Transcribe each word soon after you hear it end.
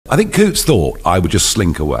I think Coutts thought I would just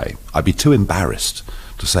slink away. I'd be too embarrassed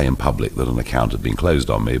to say in public that an account had been closed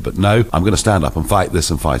on me, but no, I'm going to stand up and fight this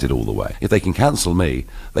and fight it all the way. If they can cancel me,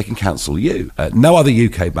 they can cancel you. No other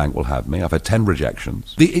UK bank will have me. I've had 10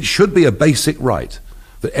 rejections. It should be a basic right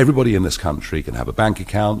that everybody in this country can have a bank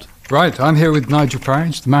account. Right, I'm here with Nigel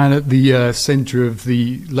Farage, the man at the centre of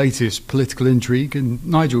the latest political intrigue. And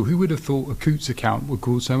Nigel, who would have thought a Coutts account would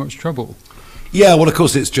cause so much trouble? Yeah, well, of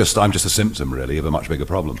course, I'm just a symptom, really, of a much bigger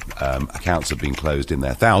problem. Accounts have been closed in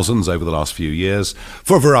their thousands over the last few years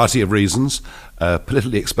for a variety of reasons.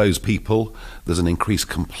 Politically exposed people, there's an increased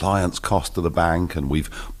compliance cost to the bank, and we've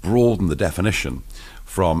broadened the definition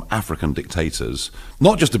from African dictators,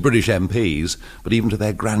 not just to British MPs, but even to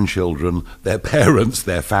their grandchildren, their parents,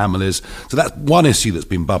 their families. So that's one issue that's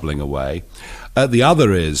been bubbling away. The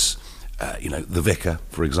other is the vicar,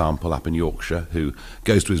 for example, up in Yorkshire, who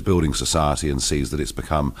goes to his building society and sees that it's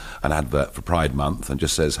become an advert for Pride Month and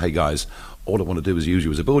just says, hey guys, all I want to do is use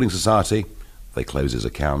you as a building society. They close his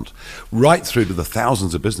account. Right through to the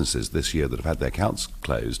thousands of businesses this year that have had their accounts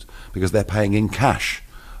closed because they're paying in cash.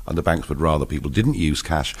 And the banks would rather people didn't use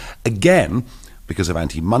cash, again, because of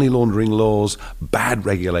anti-money laundering laws, bad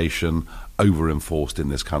regulation, over-enforced in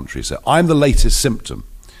this country. So I'm the latest symptom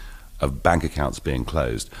of bank accounts being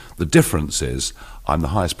closed. The difference is I'm the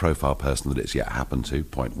highest profile person that it's yet happened to,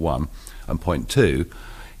 point one. And point two,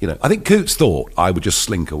 I think Coutts thought I would just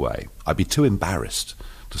slink away. I'd be too embarrassed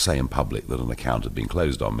to say in public that an account had been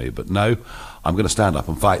closed on me, but no, I'm going to stand up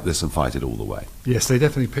and fight this and fight it all the way. Yes, they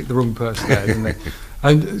definitely picked the wrong person there, didn't they?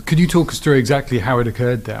 And could you talk us through exactly how it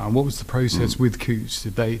occurred there, and what was the process with Coutts?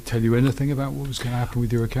 Did they tell you anything about what was going to happen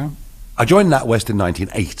with your account? I joined NatWest in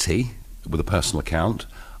 1980 with a personal account.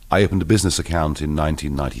 I opened a business account in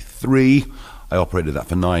 1993. I operated that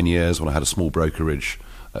for 9 years when I had a small brokerage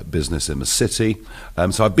business in the city.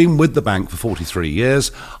 So I've been with the bank for 43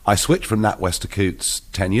 years. I switched from NatWest to Coutts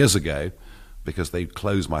 10 years ago because they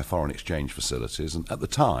closed my foreign exchange facilities. And at the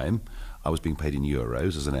time, I was being paid in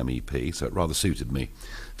euros as an MEP, so it rather suited me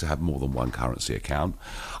to have more than one currency account.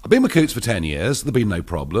 I've been with Coutts for 10 years. There have been no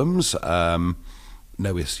problems,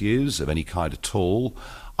 no issues of any kind at all.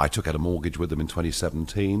 I took out a mortgage with them in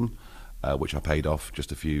 2017, which I paid off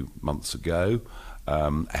just a few months ago,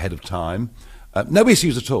 ahead of time. No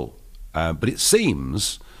issues at all. But it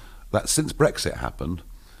seems that since Brexit happened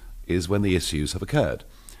is when the issues have occurred.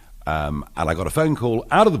 And I got a phone call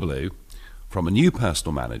out of the blue from a new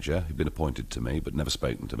personal manager who'd been appointed to me but never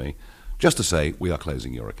spoken to me, just to say, we are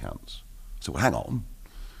closing your accounts. So, well, hang on.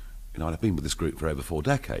 I've been with this group for over 4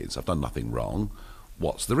 decades. I've done nothing wrong.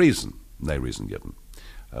 What's the reason? No reason given.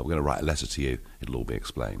 We're going to write a letter to you. It'll all be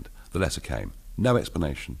explained. The letter came. No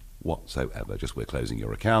explanation whatsoever. Just, we're closing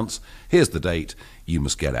your accounts. Here's the date. You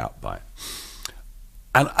must get out by.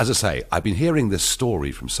 And as I say, I've been hearing this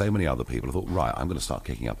story from so many other people. I thought, right, I'm going to start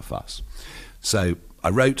kicking up a fuss. So I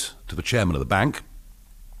wrote to the chairman of the bank,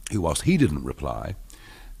 who, whilst he didn't reply,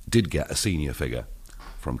 did get a senior figure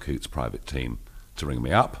from Coutts' private team to ring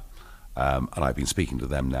me up. And I've been speaking to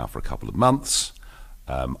them now for a couple of months.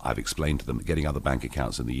 I've explained to them that getting other bank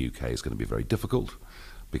accounts in the UK is going to be very difficult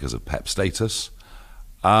because of PEP status.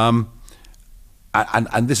 And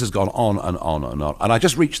this has gone on and on and on. And I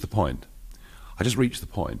just reached the point,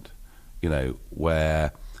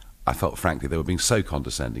 where I felt, frankly, they were being so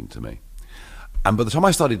condescending to me. And by the time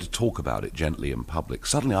I started to talk about it gently in public,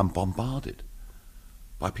 suddenly I'm bombarded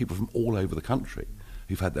by people from all over the country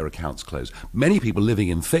who've had their accounts closed. Many people living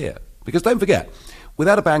in fear. Because don't forget,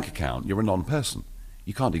 without a bank account, you're a non-person.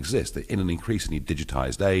 You can't exist in an increasingly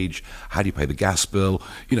digitized age. How do you pay the gas bill?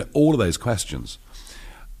 All of those questions.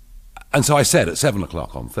 And so I said at 7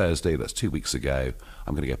 o'clock on Thursday, that's 2 weeks ago,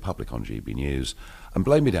 I'm going to go public on GB News and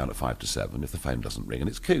blame me down at 5 to 7 if the phone doesn't ring and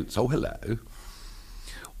it's Coutts. Oh, hello.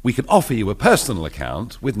 We can offer you a personal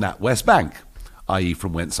account with NatWest Bank, i.e.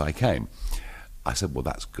 from whence I came. I said, well,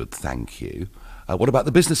 that's good, thank you. What about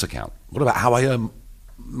the business account? What about how I earn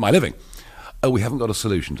my living? Oh, we haven't got a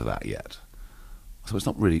solution to that yet. So it's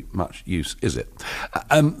not really much use, is it?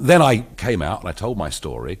 Then I came out and I told my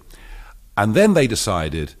story, and then they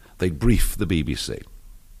decided they'd brief the BBC.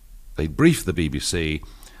 They'd brief the BBC,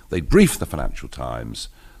 they'd brief the Financial Times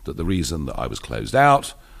that the reason that I was closed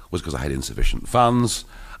out was because I had insufficient funds,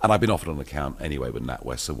 and I'd been offered an account anyway with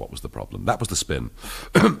NatWest, so what was the problem? That was the spin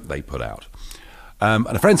they put out. And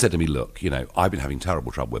a friend said to me, look, I've been having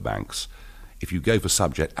terrible trouble with banks. If you go for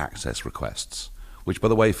subject access requests, which, by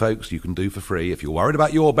the way, folks, you can do for free. If you're worried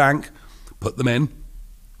about your bank, put them in.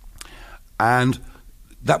 And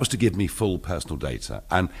that was to give me full personal data.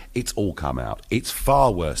 And it's all come out. It's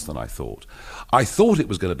far worse than I thought. I thought it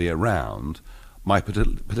was going to be around my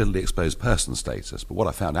politically exposed person status, but what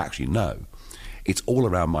I found actually no, it's all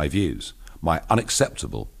around my views, my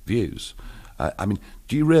unacceptable views. I mean,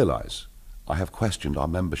 do you realise I have questioned our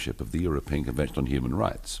membership of the European Convention on Human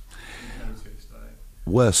Rights?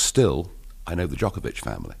 Worse still, I know the Djokovic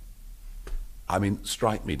family. I mean,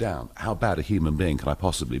 strike me down. How bad a human being can I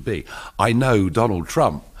possibly be? I know Donald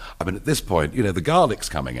Trump. I mean, at this point, you know, the garlic's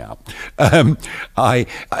coming out. I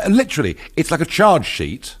literally, it's like a charge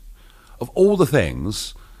sheet of all the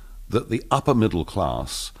things that the upper middle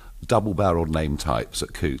class, double-barreled name types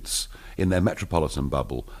at Coutts in their metropolitan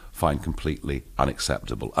bubble find completely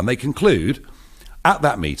unacceptable. And they conclude at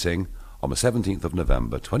that meeting on the 17th of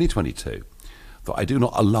November 2022 that I do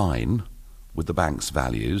not align with the bank's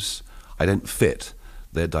values. I don't fit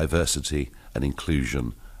their diversity and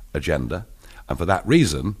inclusion agenda. And for that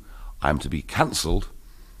reason, I am to be cancelled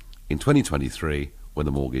in 2023 when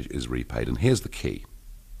the mortgage is repaid. And here's the key.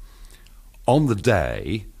 On the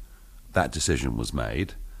day that decision was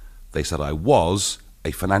made, they said I was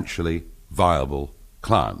a financially viable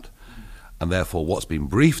client. And therefore what's been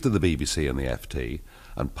briefed to the BBC and the FT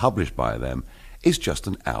and published by them is just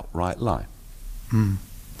an outright lie. Mm.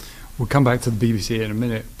 We'll come back to the BBC in a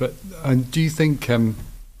minute, but do you think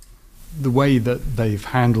the way that they've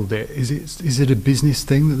handled it, is it a business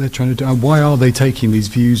thing that they're trying to do? And why are they taking these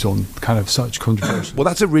views on kind of such controversy? Well,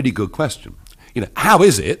 that's a really good question. You know, how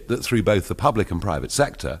is it that through both the public and private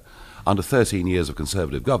sector, under 13 years of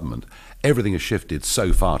Conservative government, everything has shifted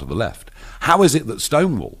so far to the left? How is it that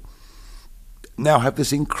Stonewall now have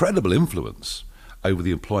this incredible influence over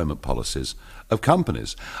the employment policies of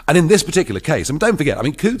companies? And in this particular case, I mean, don't forget, I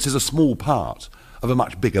mean, Coutts is a small part of a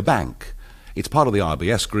much bigger bank. It's part of the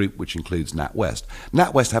RBS group, which includes NatWest.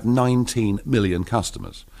 NatWest have 19 million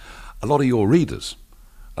customers. A lot of your readers,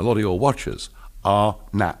 a lot of your watchers are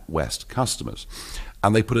NatWest customers.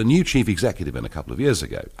 And they put a new chief executive in a couple of years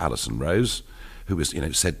ago, Alison Rose, who is, you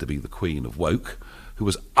know, said to be the queen of woke, who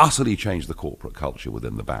has utterly changed the corporate culture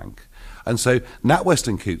within the bank. And so NatWest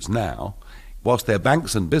and Coutts now, whilst they're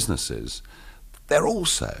banks and businesses, they're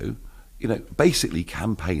also, you know, basically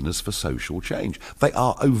campaigners for social change. They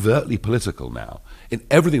are overtly political now in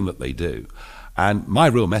everything that they do. And my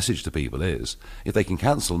real message to people is, if they can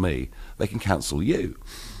cancel me, they can cancel you.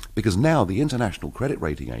 Because now the international credit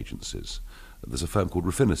rating agencies, there's a firm called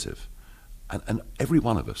Refinitiv, and every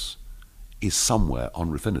one of us is somewhere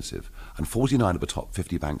on Refinitiv, and 49 of the top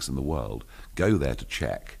 50 banks in the world go there to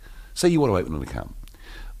check. Say you want to open an account.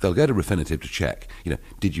 They'll go to Refinitiv to check, you know,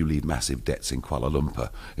 did you leave massive debts in Kuala Lumpur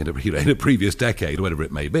in a previous decade, or whatever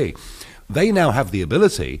it may be. They now have the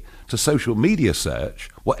ability to social media search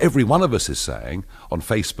what every one of us is saying on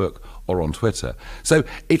Facebook or on Twitter. So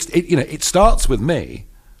it starts with me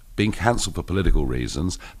being cancelled for political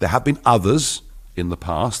reasons. There have been others in the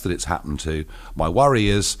past that it's happened to. My worry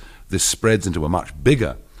is this spreads into a much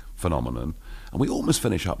bigger phenomenon, and we almost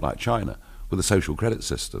finish up like China with a social credit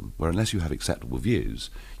system where unless you have acceptable views,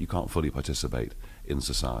 you can't fully participate in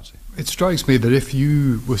society. It strikes me that if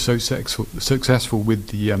you were so successful with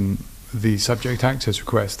the subject access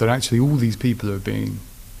request, that actually all these people are being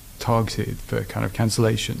targeted for kind of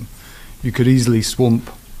cancellation. You could easily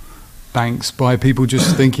swamp banks by people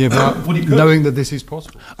just thinking about knowing that this is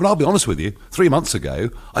possible. And I'll be honest with you, 3 months ago,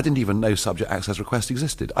 I didn't even know subject access request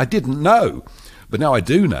existed. I didn't know. But now I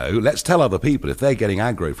do know. Let's tell other people if they're getting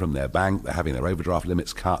aggro from their bank, they're having their overdraft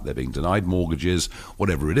limits cut, they're being denied mortgages,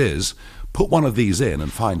 whatever it is, put one of these in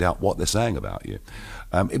and find out what they're saying about you.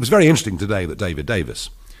 It was very interesting today that David Davis,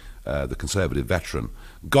 the Conservative veteran,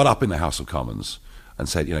 got up in the House of Commons and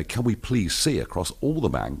said, you know, can we please see across all the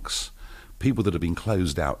banks people that have been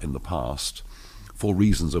closed out in the past for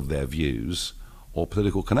reasons of their views or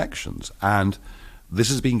political connections? And this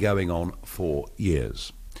has been going on for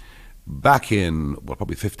years. Back in, well,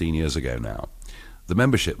 probably 15 years ago now, the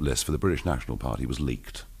membership list for the British National Party was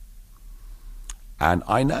leaked. And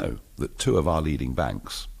I know that 2 of our leading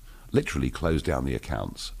banks literally closed down the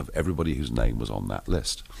accounts of everybody whose name was on that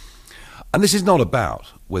list. And this is not about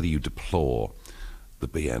whether you deplore the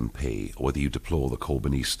BNP or whether you deplore the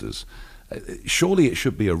Corbynistas. Surely it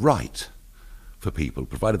should be a right for people,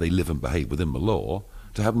 provided they live and behave within the law,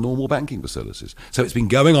 to have normal banking facilities. So it's been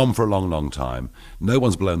going on for a long, long time. No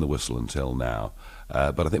one's blown the whistle until now.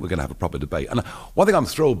 But I think we're going to have a proper debate. And one thing I'm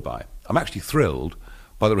thrilled by, I'm actually thrilled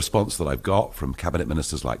by the response that I've got from cabinet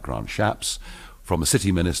ministers like Grant Shapps, from the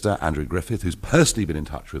City Minister, Andrew Griffith, who's personally been in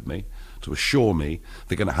touch with me to assure me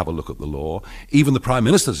they're going to have a look at the law. Even the Prime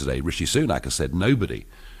Minister today, Rishi Sunak, has said nobody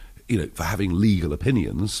for having legal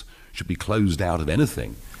opinions should be closed out of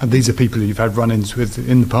anything. And these are people you've had run-ins with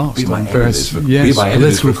in the past. Be my various,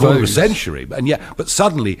 enemies for a quarter of a foes. century. But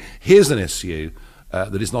suddenly, here's an issue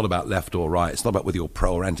that is not about left or right. It's not about whether you're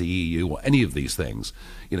pro or anti-EU or any of these things.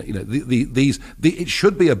 It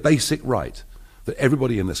should be a basic right that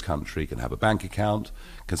everybody in this country can have a bank account,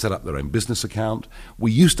 can set up their own business account.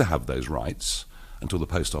 We used to have those rights until the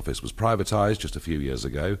post office was privatised just a few years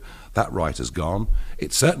ago. That right has gone.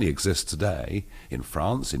 It certainly exists today in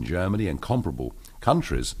France, in Germany, and comparable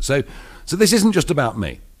countries. So this isn't just about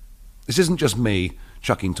me. This isn't just me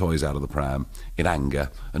chucking toys out of the pram in anger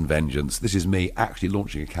and vengeance. This is me actually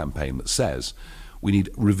launching a campaign that says we need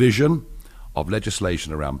revision of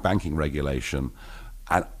legislation around banking regulation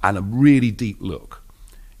and a really deep look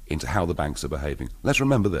into how the banks are behaving. Let's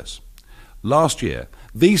remember this. Last year,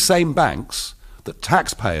 these same banks that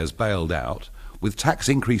taxpayers bailed out with tax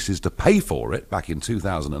increases to pay for it back in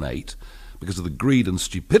 2008 because of the greed and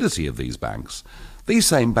stupidity of these banks, these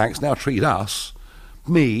same banks now treat us,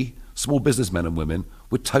 me, small businessmen and women,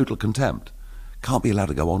 with total contempt. Can't be allowed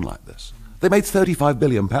to go on like this. They made £35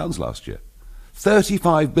 billion last year.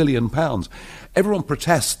 £35 billion. Everyone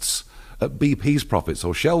protests at BP's profits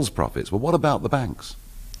or Shell's profits. Well, what about the banks?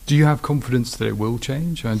 Do you have confidence that it will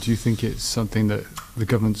change? And do you think it's something that the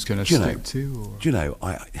government's going to stick to? Or? Do you know,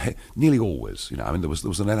 I nearly always, there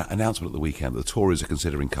was an announcement at the weekend that the Tories are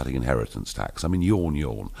considering cutting inheritance tax. I mean,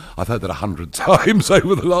 yawn. I've heard that 100 times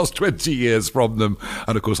over the last 20 years from them.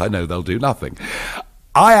 And of course, I know they'll do nothing.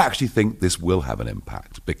 I actually think this will have an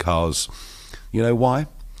impact because, you know why?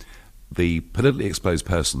 The politically exposed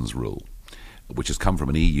persons rule, which has come from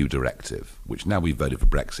an EU directive, which now we've voted for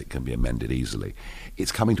Brexit can be amended easily,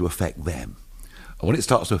 it's coming to affect them. And when it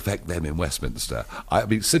starts to affect them in Westminster, I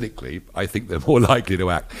mean, cynically, I think they're more likely to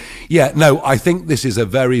act. Yeah, no, I think this is a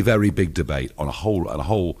very, very big debate on a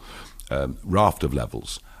whole raft of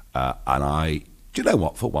levels. And do you know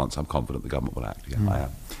what? For once, I'm confident the government will act. Yeah, I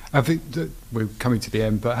am. I think that we're coming to the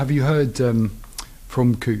end, but have you heard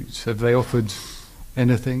from Coutts? Have they offered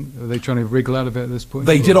anything? Are they trying to wriggle out of it at this point?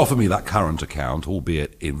 They did offer me that current account,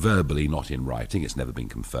 albeit verbally, not in writing. It's never been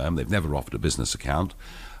confirmed. They've never offered a business account.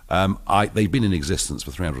 They've been in existence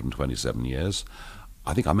for 327 years.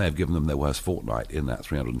 I think I may have given them their worst fortnight in that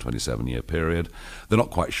 327-year period. They're not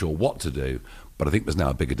quite sure what to do, but I think there's now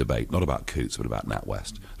a bigger debate, not about Coutts, but about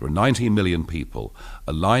NatWest. There are 19 million people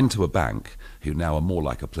aligned to a bank who now are more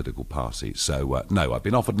like a political party. So, no, I've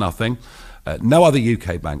been offered nothing. No other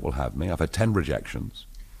UK bank will have me. I've had 10 rejections.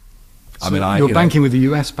 So you're banking with the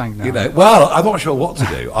US bank now. Well, I'm not sure what to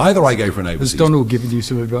do. Either I go for an overseas. Has Donald given you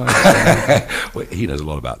some advice? Well, he knows a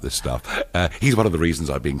lot about this stuff. He's one of the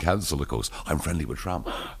reasons I've been cancelled, of course. I'm friendly with Trump.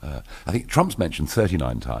 I think Trump's mentioned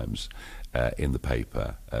 39 times in the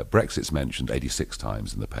paper. Brexit's mentioned 86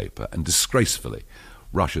 times in the paper. And disgracefully,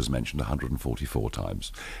 Russia's mentioned 144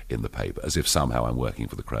 times in the paper, as if somehow I'm working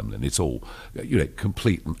for the Kremlin. It's all,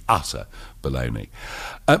 complete and utter baloney.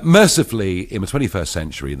 Mercifully, in the 21st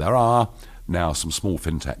century, there are now some small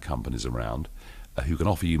fintech companies around who can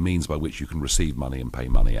offer you means by which you can receive money and pay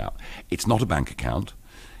money out. It's not a bank account.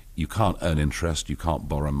 You can't earn interest. You can't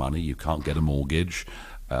borrow money. You can't get a mortgage.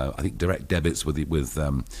 I think direct debits with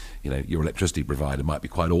your electricity provider might be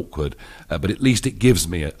quite awkward, but at least it gives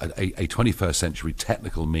me a 21st century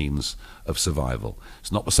technical means of survival. It's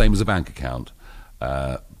not the same as a bank account,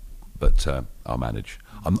 but I'll manage.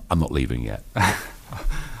 I'm not leaving yet.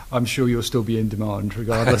 I'm sure you'll still be in demand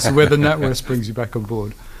regardless of whether NatWest brings you back on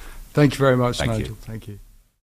board. Thank you very much, Nigel. You. Thank you.